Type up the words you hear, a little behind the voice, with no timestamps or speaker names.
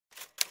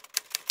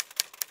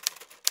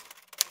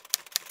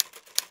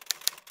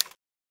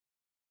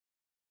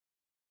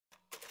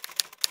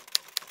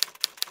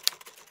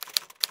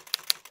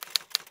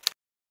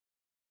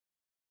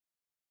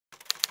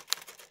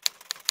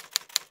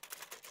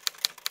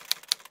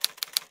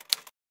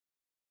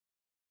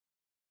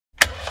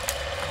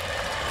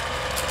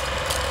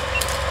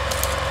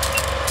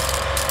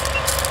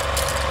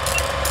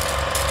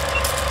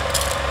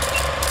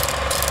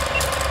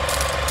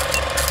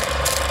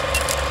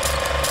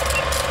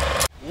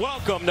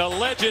Welcome to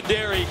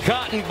legendary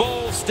Cotton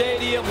Bowl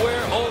Stadium,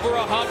 where over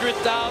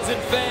 100,000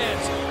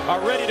 fans are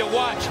ready to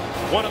watch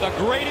one of the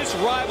greatest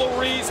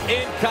rivalries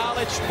in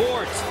college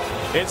sports.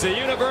 It's the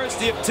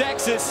University of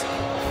Texas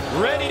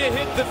ready to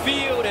hit the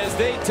field as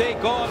they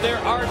take on their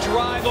arch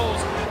rivals,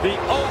 the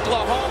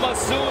Oklahoma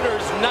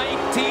Sooners,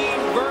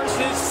 19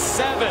 versus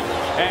 7.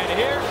 And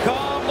here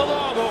come the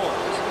Longhorns.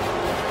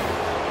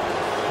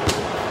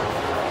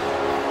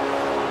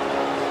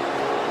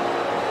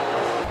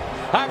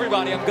 Hi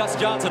everybody, I'm Gus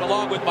Johnson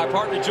along with my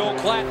partner Joel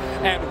Klatt,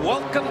 and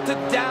welcome to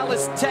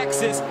Dallas,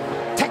 Texas.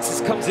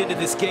 Texas comes into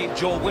this game,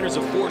 Joel, winners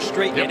of 4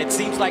 straight, and it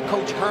seems like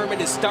Coach Herman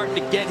is starting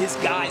to get his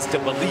guys to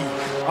believe.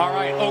 All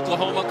right,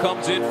 Oklahoma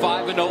comes in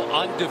 5-0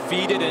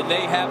 undefeated, and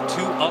they have 2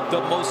 of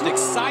the most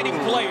exciting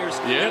players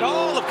in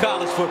all of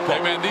college football.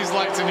 Hey man, these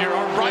lights in here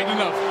are bright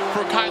enough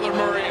for Kyler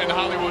Murray and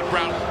Hollywood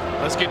Brown.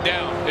 Let's get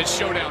down. It's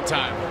showdown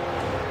time.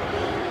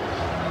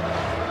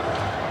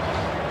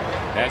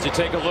 As you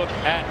take a look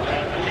at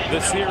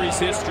the series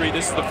history,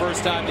 this is the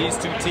first time these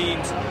 2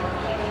 teams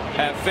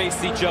have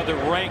faced each other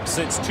ranked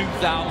since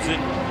 2012.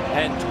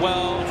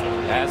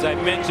 As I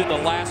mentioned,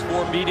 the last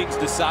 4 meetings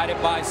decided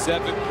by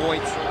 7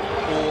 points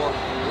or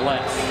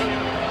less.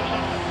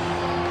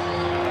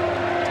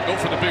 Go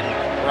for the big one.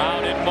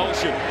 Brown in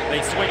motion.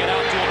 They swing it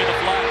out to him in the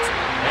flats.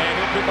 And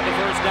he'll pick up the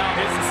first down,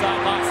 hits the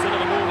sideline, send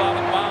him a move out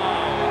of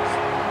bounds.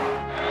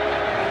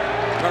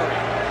 Murray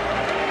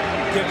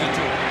gives it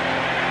to him.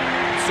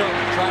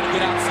 Sermon trying to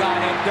get outside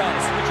and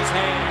does. Switches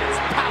hands,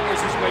 powers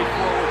his way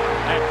forward,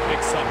 and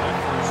picks up that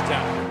first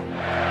down.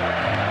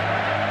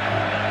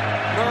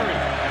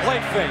 Murray, play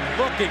fake,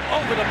 looking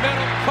over the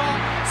middle, caught.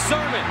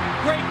 Sermon,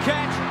 great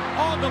catch,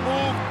 on the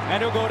move,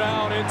 and he'll go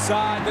down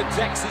inside the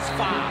Texas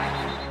 5.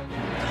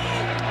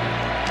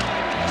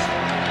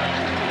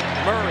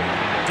 Murray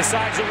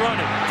decides to run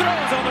it,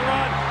 throws on the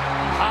run.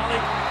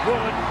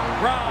 Hollywood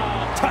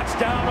Brown,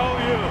 touchdown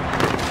OU.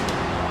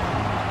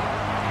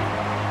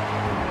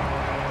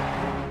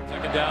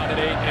 Down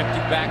at 8, empty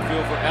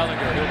backfield for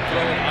Ehlinger. He'll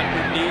throw it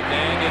underneath,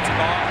 and it's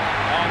caught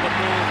on the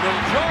move.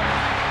 Lil'Jordan,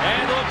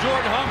 and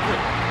Lil'Jordan Humphrey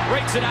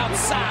breaks it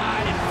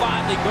outside and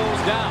finally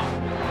goes down.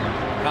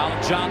 Colin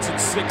Johnson,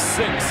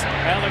 6'6".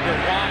 Ehlinger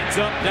winds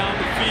up down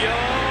the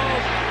field.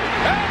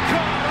 And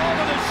caught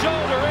over the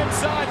shoulder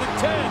inside the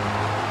 10.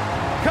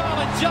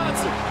 Colin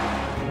Johnson.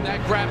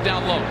 That grab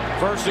down low.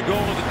 First and goal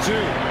to the 2.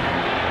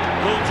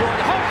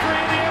 Lil'Jordan Humphrey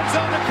in the end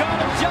zone to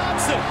Colin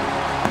Johnson.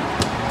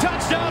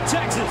 Touchdown,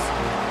 Texas.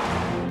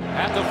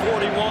 At the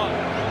 41,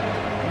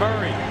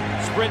 Murray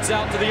sprints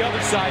out to the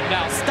other side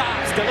now,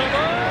 stops,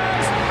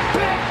 delivers,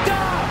 picked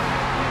up,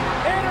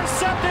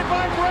 intercepted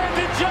by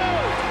Brandon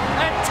Jones,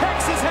 and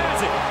Texas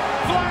has it.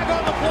 Flag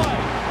on the play.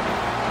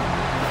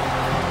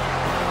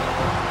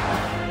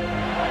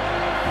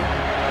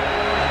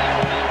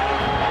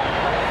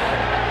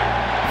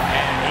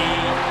 And he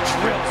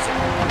drills it.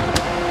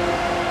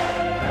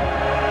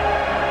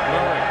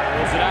 Murray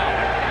pulls it out,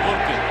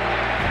 looking,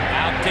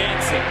 out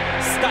dancing,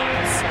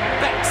 stops,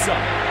 backs up,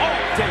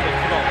 all day to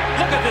throw.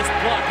 Look at this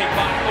blocking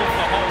by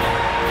Oklahoma.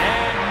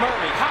 And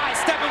Murray, high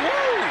stepping,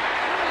 woo!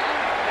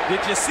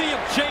 Did you see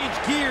him change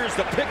gears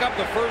to pick up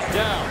the first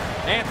down?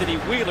 Anthony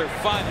Wheeler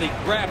finally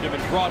grabbed him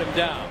and brought him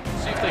down.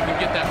 See if they can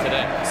get that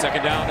today.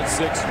 Second down and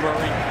 6,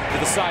 Murray to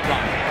the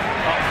sideline.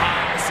 Up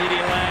high, CeeDee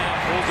Lamb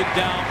pulls it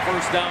down,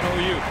 first down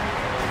OU.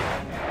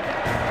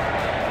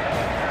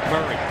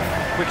 Murray,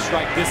 quick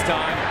strike this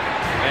time,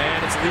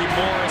 and it's Lee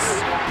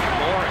Morris.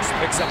 Morris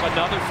picks up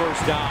another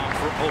first down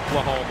for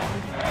Oklahoma.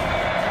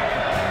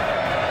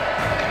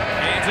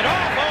 Hands it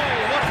off. Oh,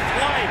 what a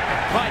play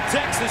by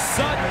Texas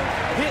Sutton.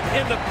 Hit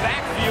in the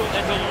backfield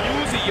and he'll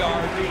lose a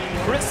yard.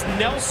 Chris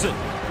Nelson.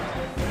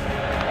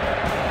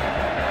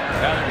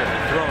 Ehlinger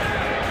throwing.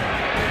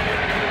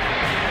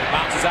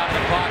 Bounces out of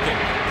the pocket.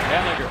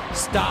 Ehlinger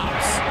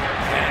stops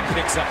and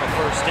picks up a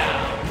first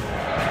down.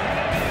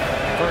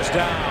 First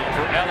down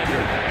for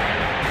Ehlinger.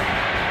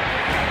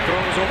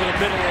 Throws over the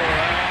middle.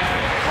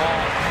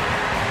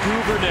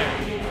 Duvernay,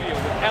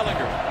 field with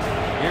Ehlinger.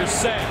 Here's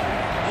Sam,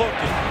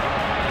 looking,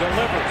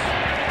 delivers.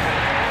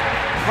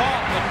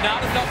 Caught, but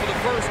not enough for the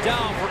first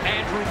down for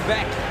Andrew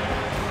Beck.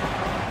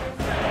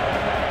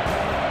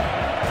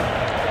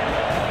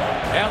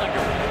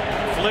 Ehlinger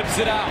flips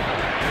it out.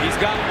 He's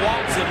got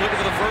Watson looking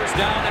for the first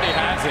down, and he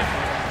has it.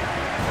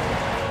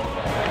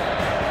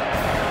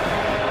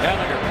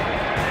 Ehlinger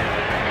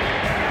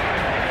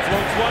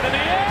floats one in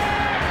the air.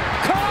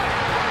 Caught,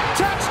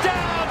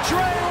 touchdown,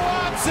 Trey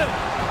Watson.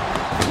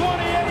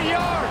 28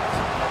 yards.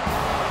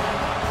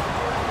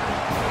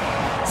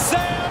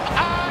 Sam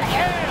I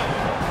am.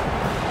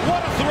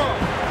 What a throw.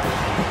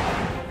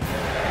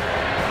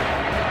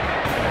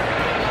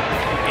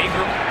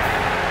 Ingram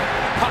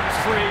pops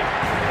free.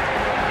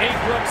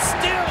 Ingram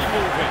still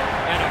moving.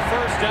 And a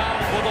first down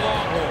for the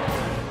Longhorns.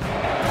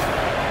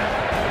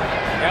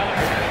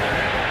 Ehlinger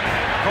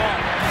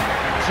caught.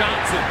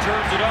 Johnson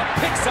turns it up,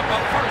 picks up a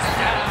first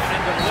down,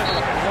 and delivers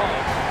a throw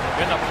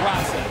in the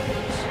process.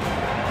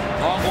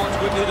 Longhorns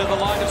quickly to the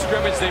line of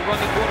scrimmage. They run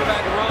the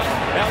quarterback run.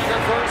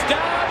 Ehlinger first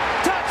down.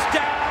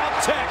 Touchdown,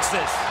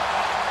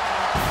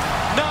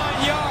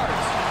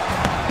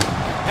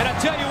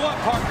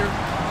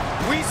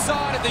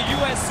 saw it at the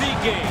USC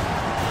game.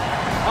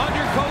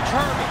 Under Coach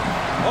Herman,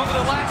 over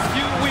the last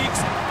few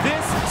weeks,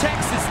 this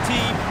Texas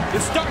team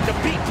is starting to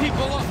beat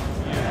people up.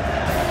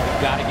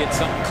 Got to get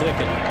something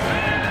clicking.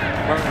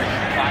 Murray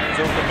fires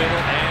over the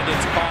middle, and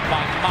it's caught by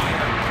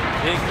Meyer.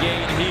 Big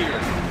gain here.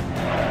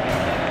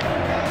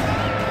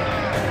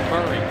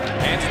 Murray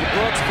hands to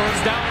Brooks,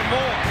 first down and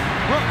more.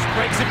 Brooks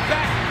breaks it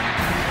back.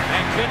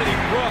 And Kennedy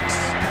Brooks,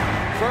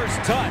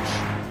 first touch.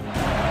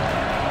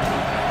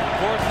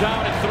 Fourth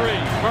down and 3.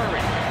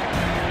 Murray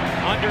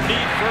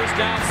underneath, first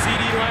down,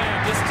 C.D.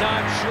 Lamb. This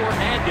time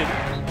short-handed.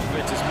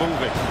 Offense is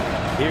moving.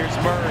 Here's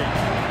Murray.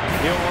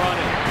 He'll run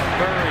it.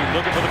 Murray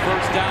looking for the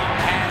first down,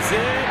 has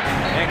it,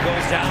 and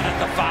goes down at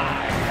the 5.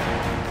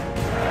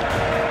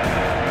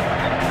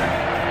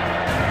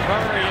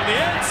 Murray in the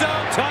end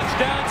zone,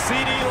 touchdown,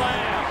 C.D.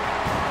 Lamb.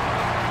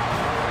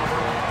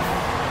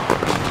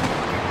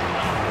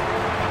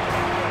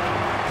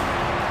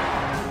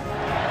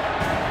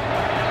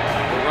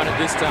 We'll run it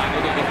this time,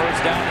 looking for the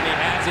first down, and he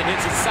has it,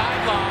 hits the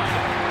sideline.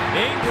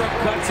 Ingram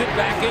cuts it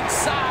back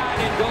inside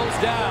and goes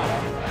down.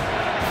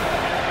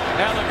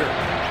 Ellinger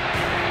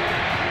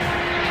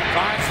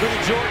finds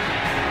Lil'Jordan,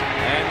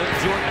 and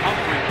Lil'Jordan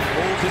Humphrey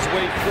pulls his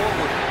way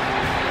forward.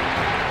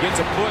 Gets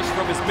a push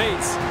from his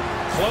mates,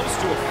 close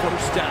to a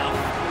first down.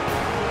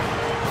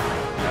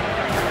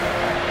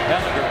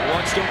 Ellinger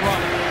wants to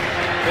run it,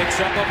 picks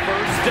up a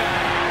first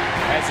down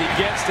as he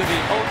gets to the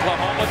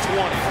Oklahoma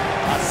 20.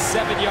 A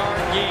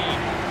 7-yard gain.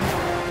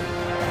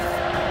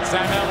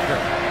 Sam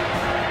Ellinger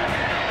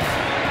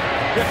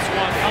gets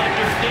one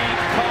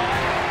underneath, caught.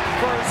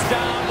 First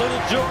down,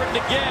 Lil'Jordan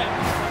again.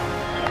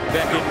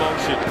 Back in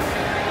motion.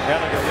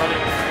 Ellinger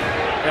running.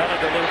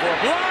 Ellinger looking for a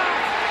block.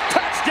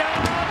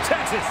 Touchdown,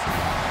 Texas.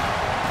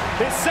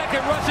 His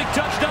second rushing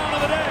touchdown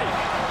of the day.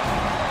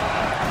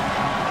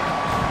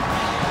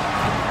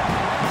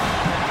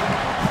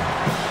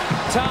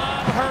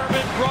 Tom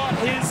Herman brought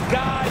his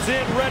guys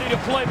in ready to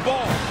play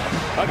ball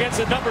against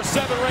the number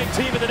 7 ranked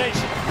team in the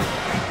nation.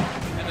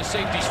 And the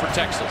safeties for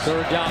Texas.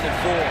 Third down and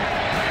 4.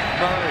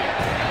 Murray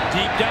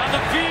deep down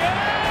the field.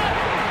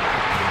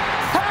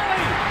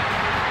 Haley!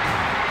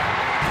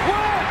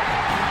 One!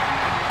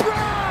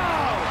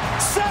 Brown!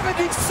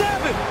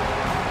 77!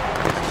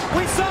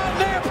 We saw it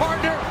there,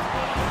 partner.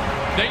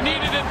 They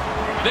needed it.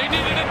 They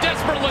needed it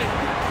desperately.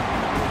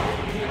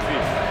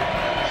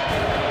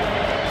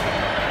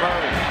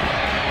 Murray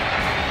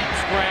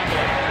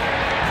scrambling.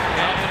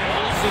 And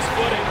loses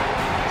footing.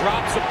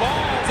 Drops the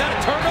ball. Is that a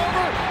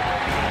turnover?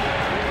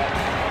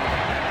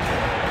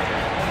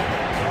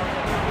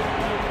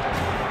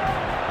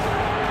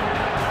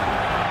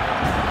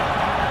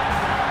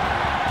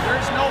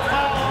 There's no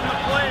foul on the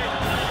play.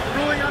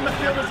 Ruling on the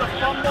field is a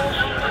fumble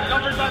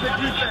recovered by the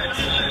defense.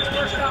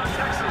 First down,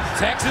 Texas.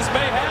 Texas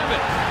may have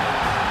it.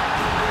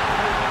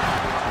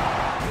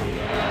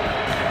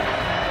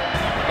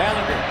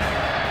 Ellinger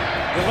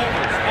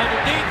delivers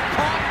underneath.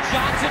 Caught.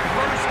 Johnson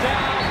first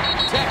down.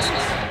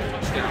 Texas.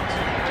 Touchdowns.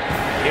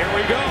 Here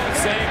we go.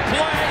 Same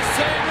play,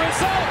 same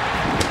result.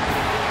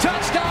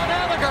 Touchdown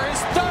Ellinger,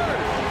 his third.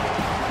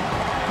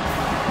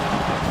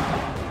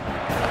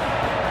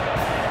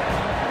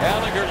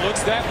 Ellinger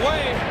looks that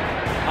way.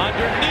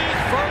 Underneath,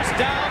 first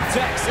down,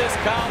 Texas.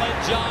 Colin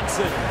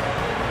Johnson.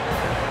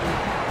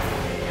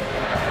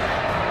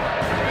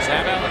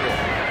 Sam Ellinger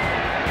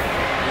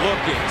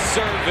looking,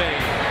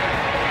 surveying.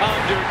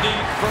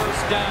 Underneath,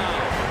 first down.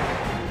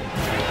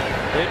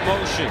 In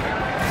motion.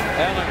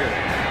 Ellinger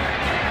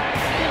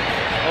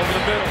over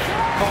the middle.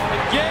 Caught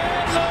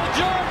again.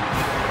 Lil'Jordan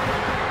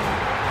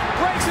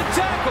breaks a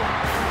tackle.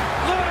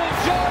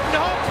 Lil'Jordan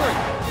Humphrey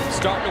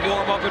starting to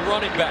warm up and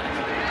running back.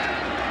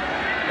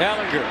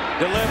 Ellinger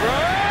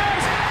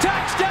delivers.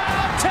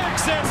 Touchdown,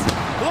 Texas.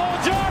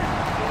 Lil'Jordan.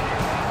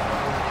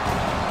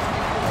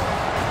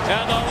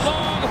 And the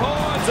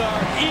Longhorns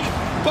are eating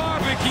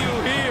barbecue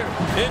here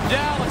in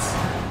Dallas.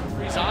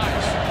 His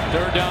eyes.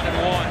 Third down and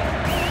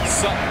 1.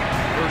 Sutton,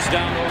 first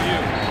down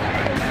OU.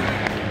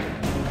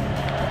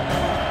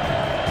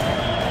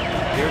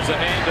 Here's a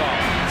handoff.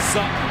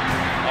 Sutton,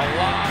 a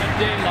lot of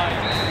daylight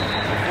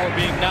before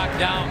being knocked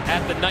down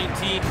at the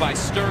 19 by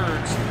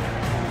Stearns.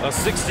 A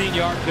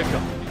 16-yard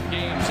pickup.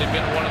 Games, they've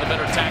been one of the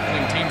better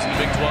tackling teams in the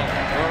Big 12.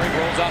 Murray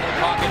rolls out of the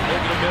pocket,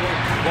 over the middle.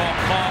 Ball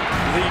caught.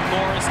 Lee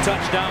Morris,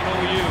 touchdown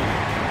OU.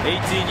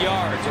 18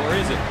 yards, or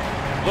is it?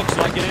 Looks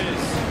like it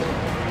is.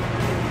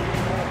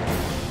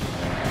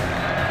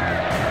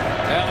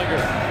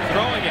 Ellinger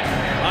throwing it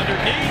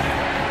underneath.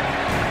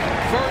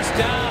 First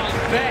down,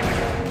 Beck.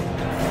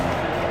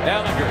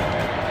 Ellinger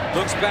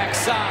looks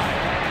backside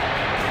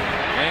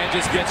and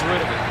just gets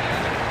rid of it.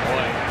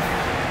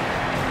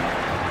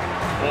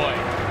 Boy.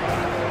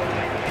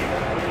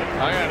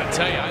 I gotta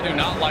tell you, I do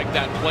not like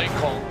that play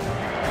call.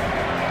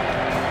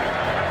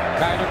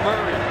 Kyler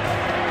Murray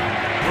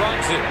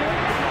runs it.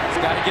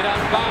 He's got to get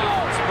out of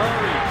bounds.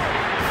 Murray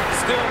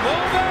still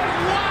moving.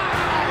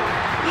 Wow!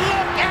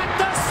 Look at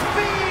the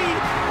speed!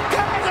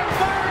 Kyler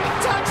Murray,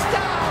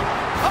 touchdown!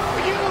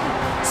 OU,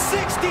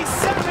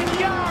 67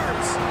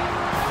 yards!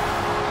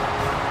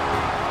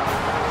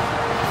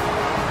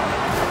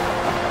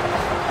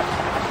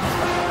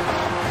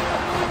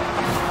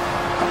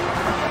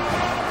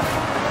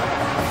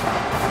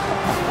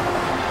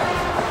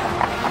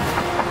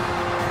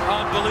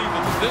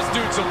 This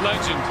dude's a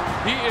legend.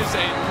 He is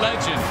a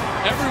legend.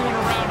 Everyone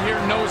around here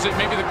knows it.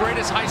 Maybe the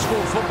greatest high school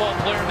football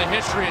player in the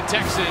history of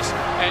Texas.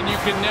 And you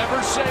can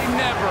never say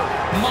never.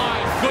 My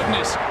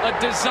goodness. A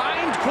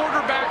designed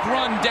quarterback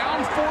run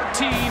down 14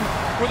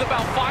 with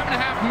about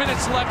 5.5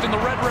 minutes left in the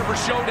Red River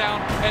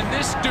Showdown. And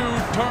this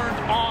dude turned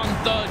on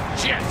the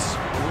Jets.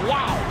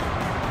 Wow.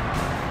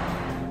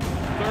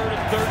 3rd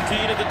and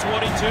 13 at the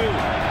 22.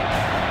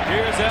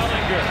 Here's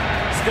Ehlinger.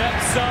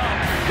 Steps up.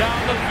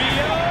 Down the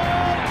field.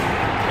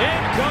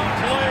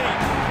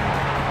 Incomplete.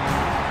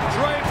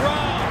 Trey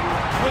Brown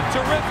with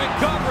terrific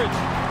coverage.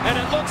 And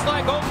it looks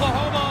like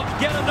Oklahoma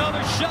get another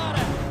shot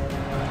at it.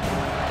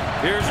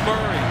 Here's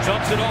Murray.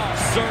 Jumps it off.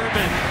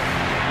 Sermon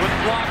with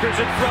blockers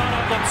in front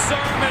of him.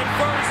 Sermon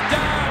first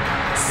down.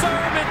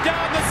 Sermon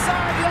down the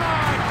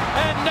sideline.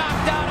 And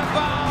knocked out of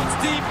bounds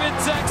deep in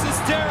Texas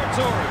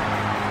territory.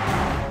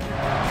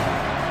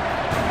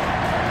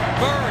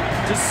 Murray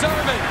to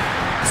Sermon.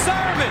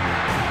 Sermon.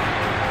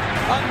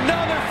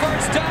 Another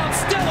first down,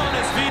 still on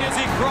his feet as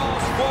he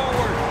crawls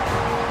forward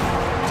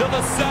to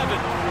the 7.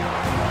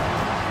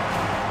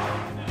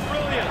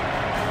 Brilliant.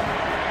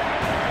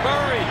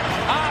 Murray,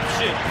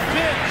 option,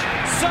 pitch,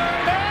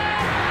 Sermon,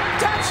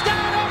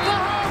 touchdown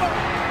Oklahoma.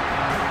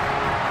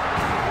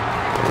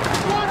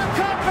 What a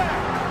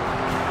comeback.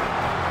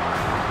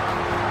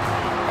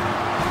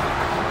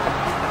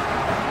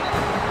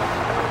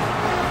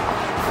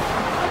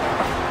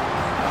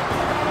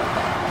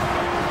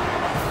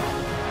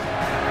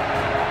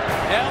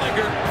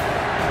 Ehlinger,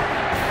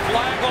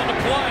 flag on the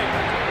play,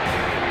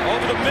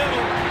 over the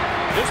middle.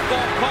 This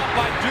ball caught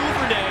by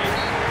Duvernay,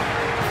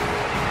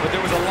 but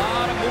there was a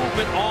lot of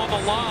movement on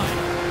the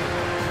line.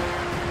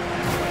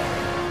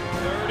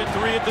 3rd and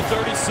 3 at the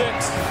 36.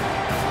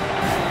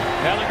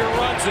 Ehlinger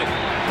runs it,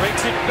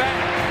 breaks it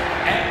back,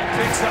 and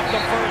picks up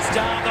the first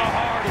down the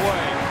hard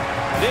way.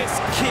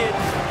 This kid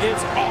is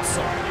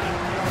awesome.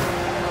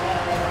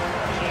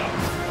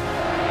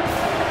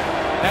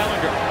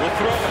 Ehlinger will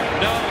throw it.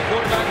 No,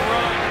 quarterback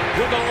run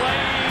with a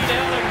lane.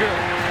 Ehlinger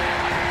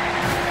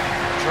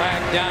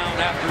dragged down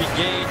after he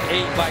gained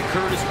 8 by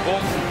Curtis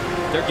Bolton.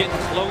 They're getting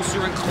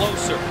closer and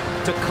closer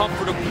to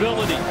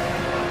comfortability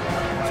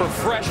for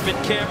freshman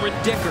Cameron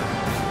Dicker.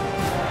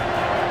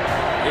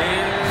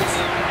 Here's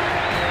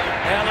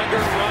Ehlinger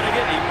running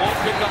it. He won't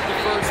pick up the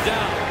first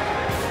down.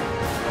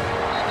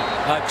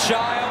 A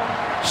child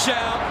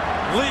shall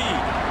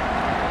lead.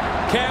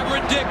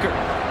 Cameron Dicker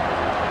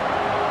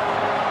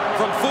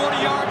from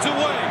 40 yards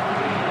away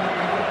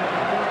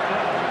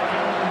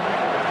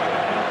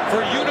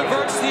for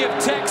University of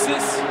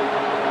Texas,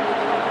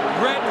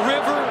 Red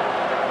River,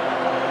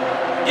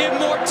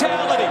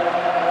 immortality.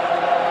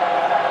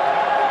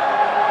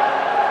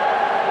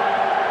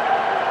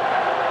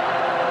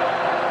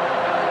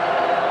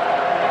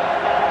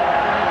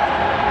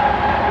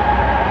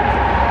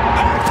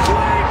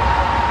 Earthquake!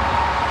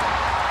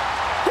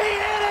 He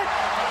hit it!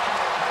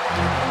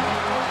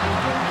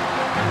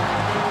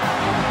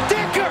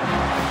 Dicker,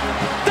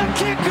 the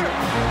kicker,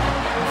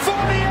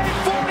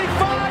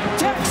 48-45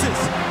 Texas,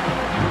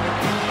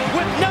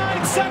 with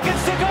 9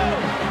 seconds to go.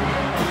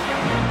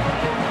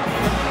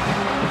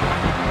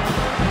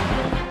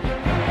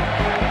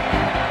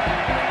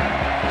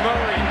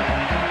 Murray,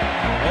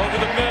 over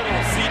the middle,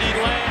 C.D.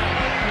 Lamb,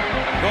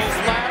 goes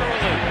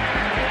laterally.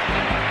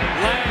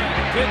 Lamb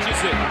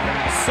pitches it,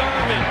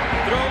 Sermon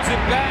throws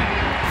it back.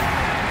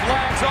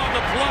 Flags on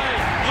the play,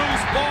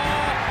 loose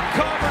ball,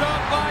 covered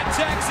up by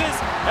Texas,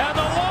 and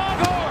the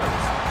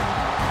Longhorns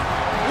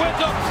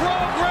with a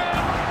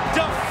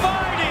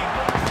program-defining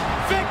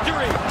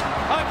victory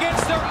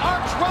against their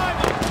arch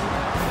rival.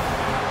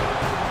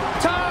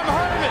 Tom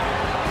Herman,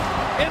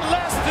 in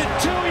less than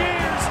 2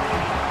 years,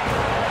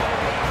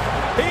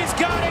 he's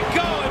got it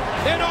going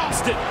in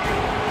Austin.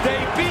 They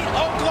beat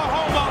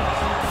Oklahoma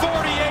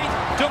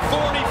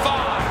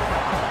 48-45.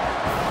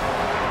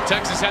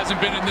 Texas hasn't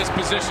been in this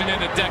position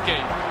in a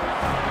decade.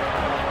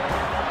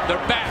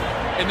 They're back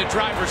in the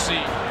driver's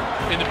seat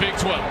in the Big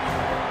 12.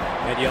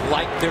 And you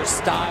like their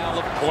style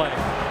of play.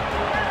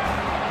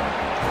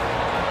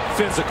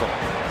 Physical.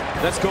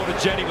 Let's go to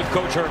Jenny with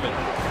Coach Herman.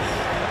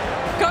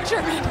 Coach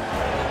Herman,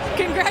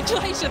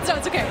 congratulations. So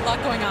it's okay, a lot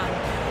going on.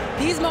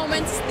 These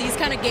moments, these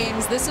kind of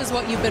games, this is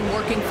what you've been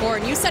working for.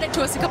 And you said it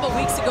to us a couple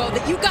weeks ago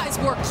that you guys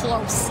were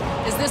close.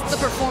 Is this the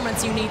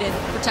performance you needed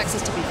for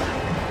Texas to be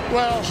back?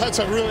 Well, that's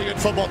a really good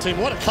football team.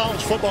 What a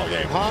college football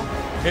game, huh?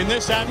 In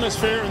this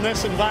atmosphere, in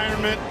this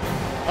environment,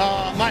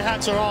 my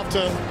hats are off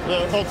to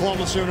the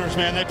Oklahoma Sooners,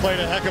 man. They played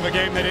a heck of a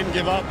game. They didn't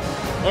give up.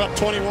 We're up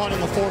 21 in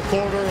the 4th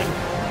quarter and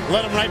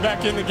let them right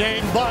back in the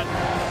game. But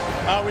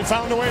we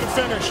found a way to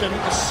finish, and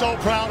I'm so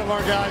proud of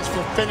our guys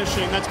for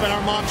finishing. That's been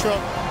our mantra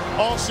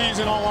all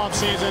season, all off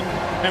season,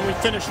 and we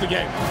finished the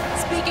game.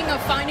 Speaking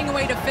of finding a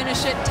way to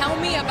finish it, tell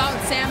me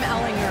about Sam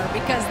Ehlinger,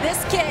 because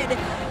this kid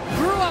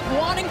grew up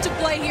wanting to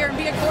play here and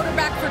be a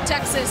quarterback for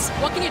Texas.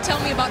 What can you tell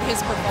me about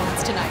his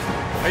performance tonight?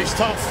 He's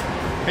tough.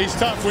 He's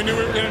tough. We knew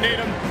we were going to need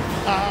him.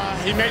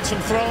 He made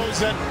some throws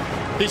that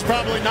he's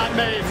probably not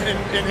made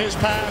in his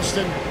past,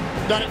 and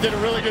did a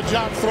really good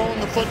job throwing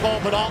the football,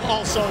 but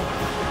also,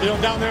 you know,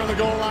 down there on the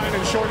goal line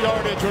and short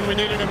yardage when we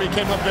needed him, he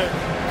came up big.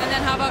 And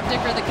then how about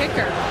Dicker the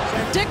kicker?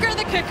 Dicker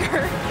the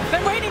kicker.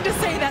 Been waiting to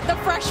say that. The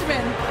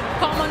freshman,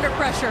 calm under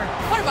pressure.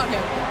 What about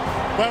him?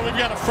 Well, we've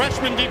got a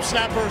freshman deep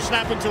snapper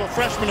snapping to a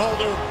freshman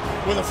holder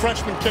with a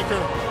freshman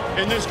kicker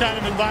in this kind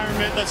of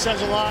environment. That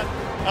says a lot.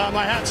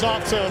 My hat's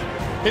off to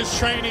his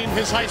training,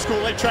 his high school,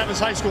 Lake Travis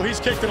High School. He's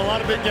kicked in a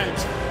lot of big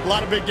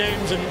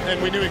games,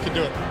 and we knew he could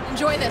do it.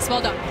 Enjoy this.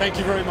 Well done. Thank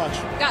you very much.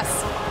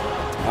 Gus.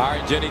 All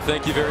right, Jenny,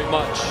 thank you very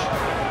much.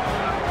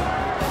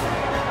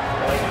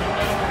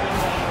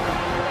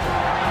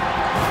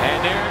 And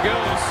there it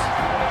goes.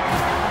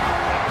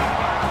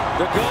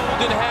 The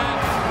Golden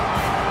Hat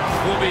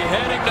will be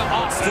heading to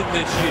Austin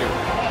this year.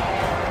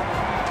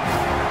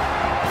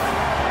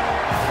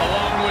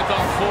 Along with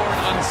our fourth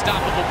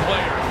unstoppable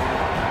player.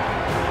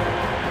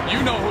 You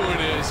know who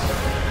it is.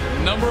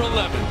 Number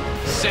 11,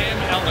 Sam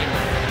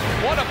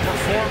Ehlinger. What a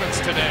performance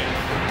today.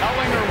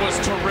 Ehlinger was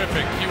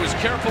terrific. He was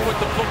careful with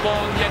the football,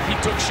 and yet he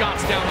took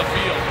shots down the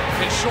field.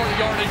 In short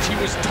yardage, he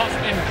was tough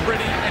and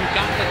gritty and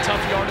got the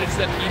tough yardage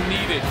that he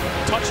needed.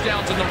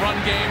 Touchdowns in the run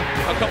game,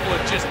 a couple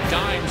of just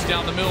dimes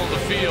down the middle of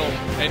the field.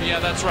 And yeah,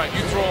 that's right.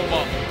 You throw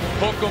them up.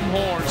 Hook 'em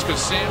horns,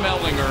 because Sam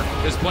Ehlinger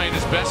is playing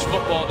his best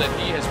football that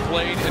he has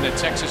played in a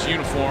Texas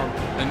uniform.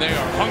 And they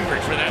are hungry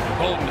for that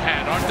Golden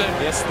Hat, aren't they?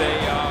 Yes, they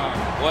are.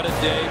 What a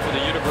day for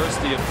the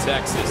University of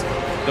Texas.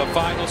 The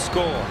final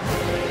score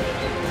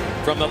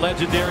from the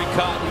legendary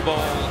Cotton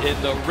Bowl in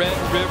the Red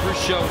River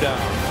Showdown.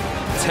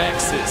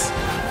 Texas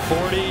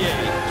 48,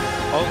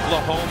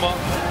 Oklahoma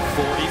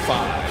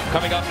 45.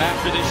 Coming up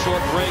after this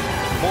short break,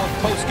 more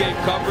post-game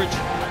coverage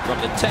from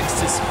the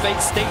Texas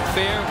State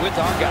Fair with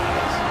our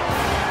guys.